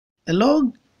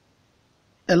hello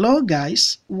hello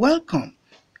guys, welcome.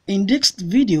 In this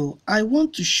video I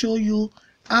want to show you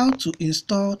how to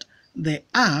install the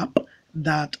app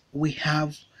that we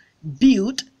have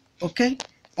built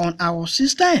on our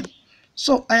system.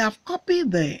 So I have copied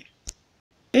the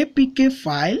apk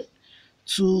file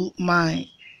to my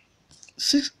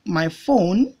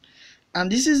phone,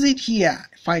 and this is it here.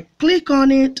 If I click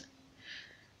on it,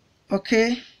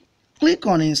 click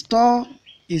on install,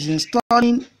 is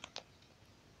installing.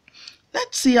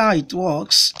 Let's see how it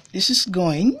works. This is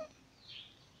going.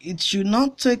 It should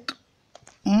not take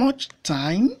much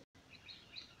time.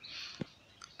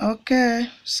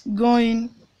 It's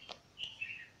going.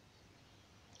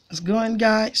 It's going,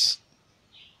 guys.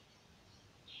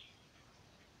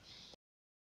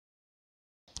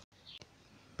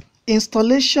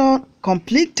 Installation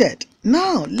completed.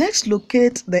 Now let's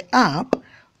locate the app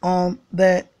on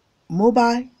the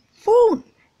mobile phone.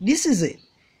 This is it.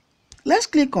 Let's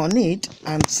click on it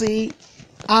and see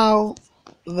how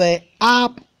the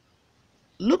app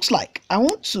looks like. I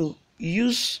want to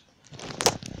use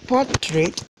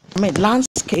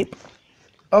landscape.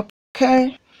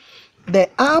 The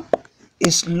app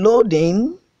is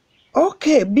loading.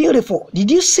 Beautiful. Did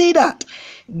you see that,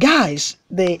 guys?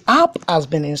 The app has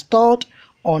been installed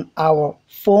on our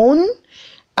phone,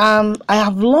 and I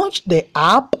have launched the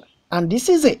app, and this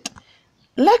is it.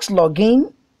 Let's log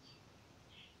in.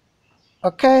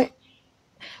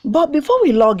 But before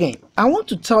we log in, I want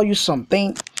to tell you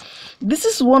something. This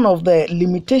is one of the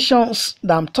limitations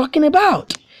that I'm talking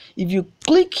about. If you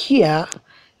click here,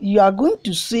 you are going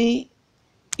to see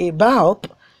about.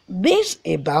 This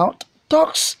about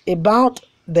talks about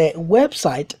the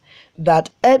website that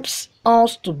helps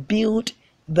us to build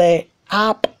the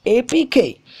app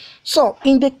APK. So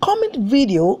in the coming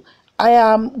video, I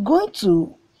am going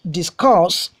to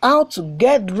discuss how to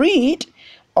get rid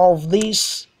of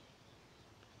these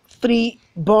three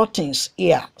buttons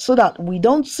here so that we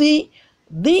don't see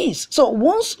this. So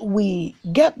once we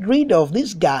get rid of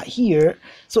this guy here,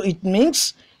 so it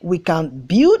means we can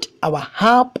build our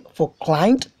app for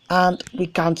client and we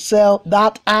can sell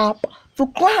that app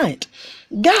for client.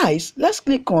 Guys, let's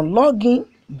click on login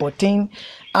button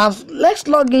and let's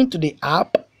log into the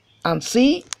app and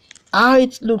see how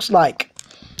it looks like.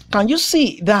 Can you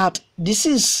see that this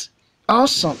is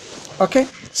awesome?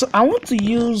 So I want to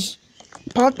use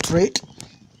portrait.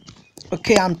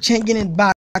 I'm changing it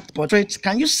back to portrait.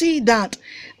 Can you see that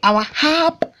our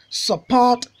app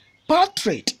support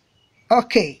portrait?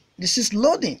 This is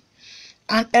loading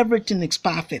and everything is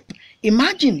perfect.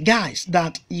 Imagine, guys,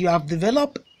 that you have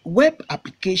developed web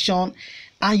application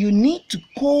and you need to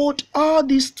code all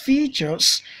these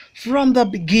features from the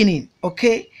beginning.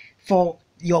 For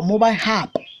your mobile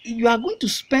app, you are going to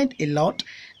spend a lot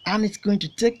and it's going to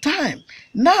take time.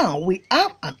 Now we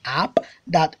have an app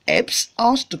that helps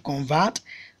us to convert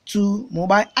to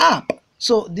mobile app.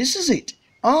 So this is it.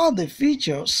 All the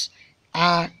features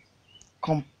are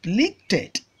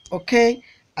completed.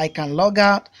 I can log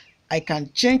out, I can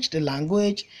change the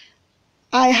language.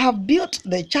 I have built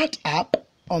the chat app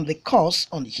on the course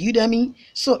on Udemy.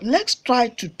 So let's try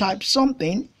to type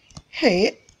something.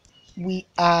 Hey, we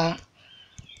are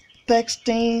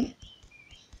texting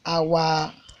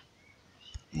our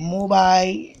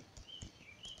mobile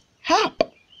app.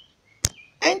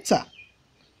 Enter.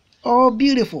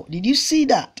 Beautiful. Did you see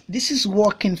that? This is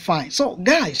working fine. So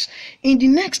guys, in the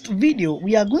next video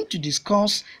we are going to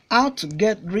discuss how to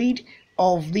get rid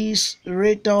of these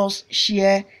raters,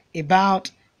 share,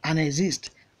 about, and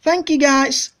exist. Thank you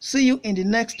guys. See you in the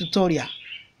next tutorial.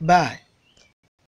 Bye.